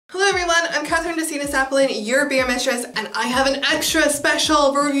Hello everyone, I'm Kathryn DeSinaasappelen, your beer mistress, and I have an extra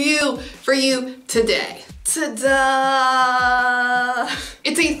special review for you today. Ta-da!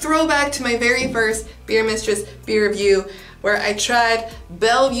 It's a throwback to my very first Beer Mistress Beer review where I tried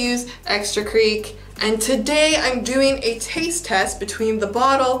Belle Vue Extra Kriek, and today I'm doing a taste test between the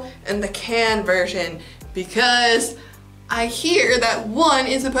bottle and the can version because I hear that one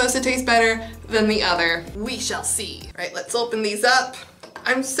is supposed to taste better than the other. We shall see. Right, let's open these up.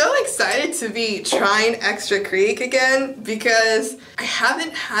 I'm so excited to be trying Extra Kriek again because I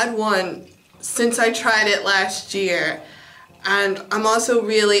haven't had one since I tried it last year, and I'm also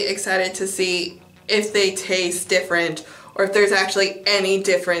really excited to see if they taste different or if there's actually any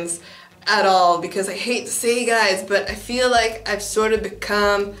difference at all, because I hate to say, guys, but I feel like I've sort of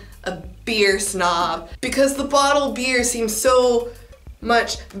become a beer snob because the bottled beer seems so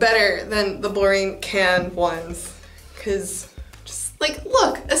much better than the boring canned ones. Because like,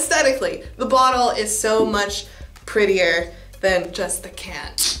 look, aesthetically, the bottle is so much prettier than just the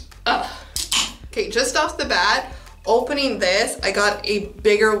can. Ugh. Okay, just off the bat, opening this, I got a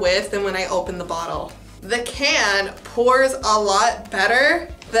bigger whiff than when I opened the bottle. The can pours a lot better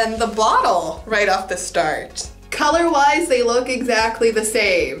than the bottle right off the start. Color-wise, they look exactly the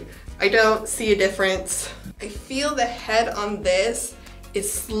same. I don't see a difference. I feel the head on this is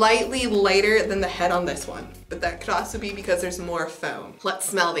slightly lighter than the head on this one, but that could also be because there's more foam. Let's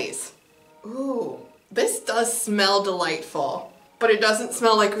smell these. Ooh, this does smell delightful, but it doesn't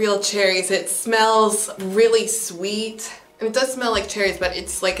smell like real cherries. It smells really sweet, and it does smell like cherries, but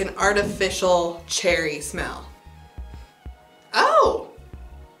it's like an artificial cherry smell. Oh,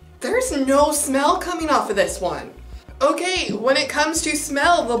 there's no smell coming off of this one. Okay, when it comes to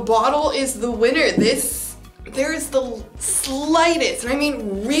smell, the bottle is the winner. There's the slightest, and I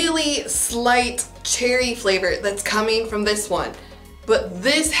mean really slight, cherry flavor that's coming from this one. But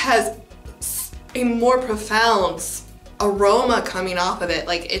this has a more profound aroma coming off of it.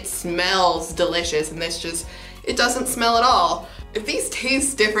 Like, it smells delicious, and this just, it doesn't smell at all. If these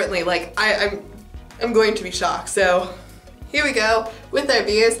taste differently, like, I'm going to be shocked. So here we go with our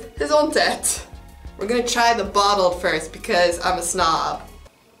beers. Gesundheit. We're gonna try the bottled first because I'm a snob.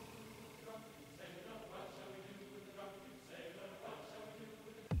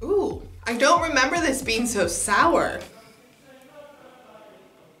 Ooh, I don't remember this being so sour.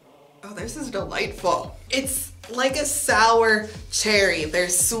 Oh, this is delightful. It's like a sour cherry.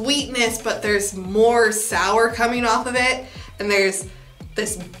 There's sweetness, but there's more sour coming off of it, and there's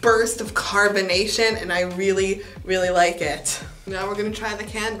this burst of carbonation, and I really, really like it. Now we're gonna try the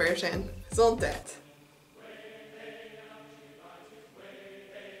can version. Gesundheit.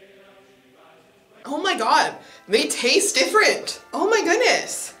 Oh my god, they taste different. Oh my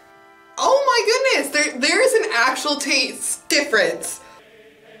goodness. Oh my goodness, there is an actual taste difference.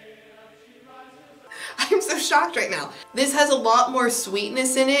 I'm so shocked right now. This has a lot more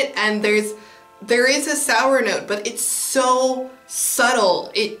sweetness in it, and there is a sour note, but it's so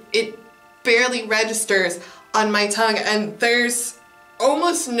subtle. It barely registers on my tongue, and there's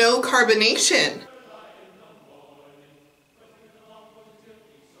almost no carbonation.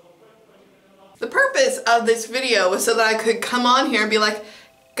 The purpose of this video was so that I could come on here and be like,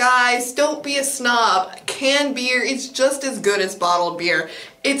 guys, don't be a snob. Canned beer is just as good as bottled beer.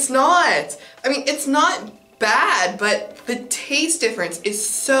 It's not. I mean, it's not bad, but the taste difference is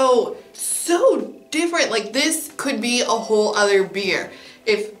so different. Like, this could be a whole other beer.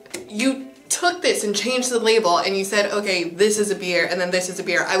 If you took this and changed the label and you said, okay, this is a beer and then this is a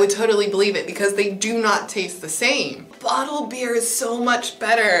beer, I would totally believe it because they do not taste the same. Bottled beer is so much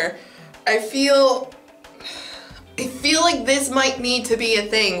better. I feel like this might need to be a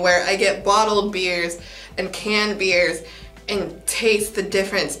thing where I get bottled beers and canned beers and taste the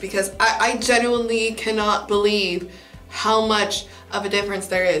difference, because I genuinely cannot believe how much of a difference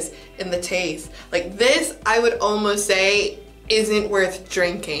there is in the taste. Like, this, I would almost say, isn't worth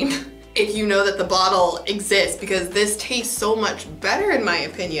drinking if you know that the bottle exists, because this tastes so much better in my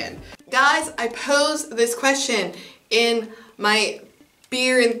opinion. Guys, I posed this question in my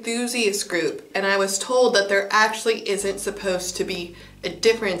beer enthusiast group, and I was told that there actually isn't supposed to be a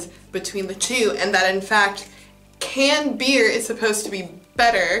difference between the two, and that in fact canned beer is supposed to be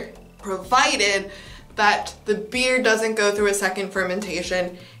better provided that the beer doesn't go through a second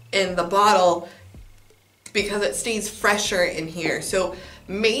fermentation in the bottle because it stays fresher in here. So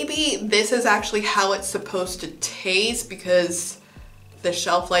maybe this is actually how it's supposed to taste because the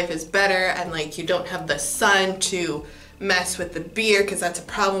shelf life is better, and like, you don't have the sun to mess with the beer, because that's a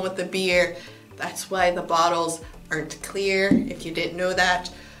problem with the beer. That's why the bottles aren't clear, if you didn't know that.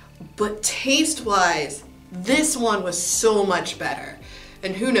 But taste-wise, this one was so much better.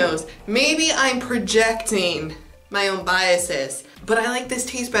 And who knows, maybe I'm projecting my own biases, but I like this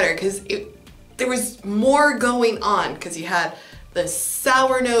taste better because there was more going on, because you had the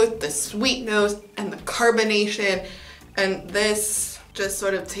sour note, the sweet note, and the carbonation, and this just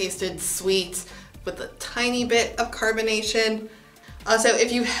sort of tasted sweet with a tiny bit of carbonation. Also,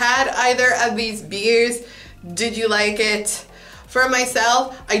 if you had either of these beers, did you like it? For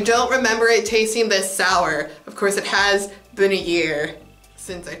myself, I don't remember it tasting this sour. Of course, it has been a year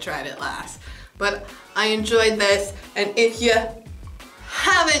since I tried it last, but I enjoyed this, and if you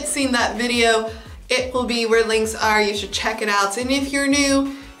haven't seen that video, it will be where links are. You should check it out. And if you're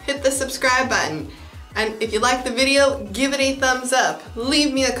new, hit the subscribe button. And if you like the video, give it a thumbs up.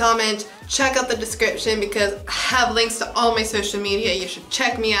 Leave me a comment. Check out the description because I have links to all my social media. You should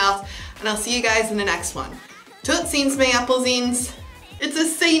check me out. And I'll see you guys in the next one. Tot ziens, my appelziens. It's a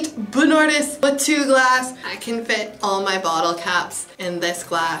St. Bernardus with 2 glass. I can fit all my bottle caps in this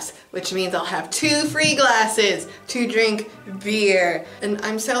glass, which means I'll have 2 free glasses to drink beer. And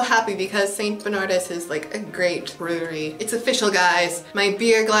I'm so happy because St. Bernardus is like a great brewery. It's official, guys. My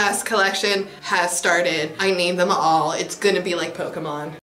beer glass collection has started. I named them all. It's gonna be like Pokemon.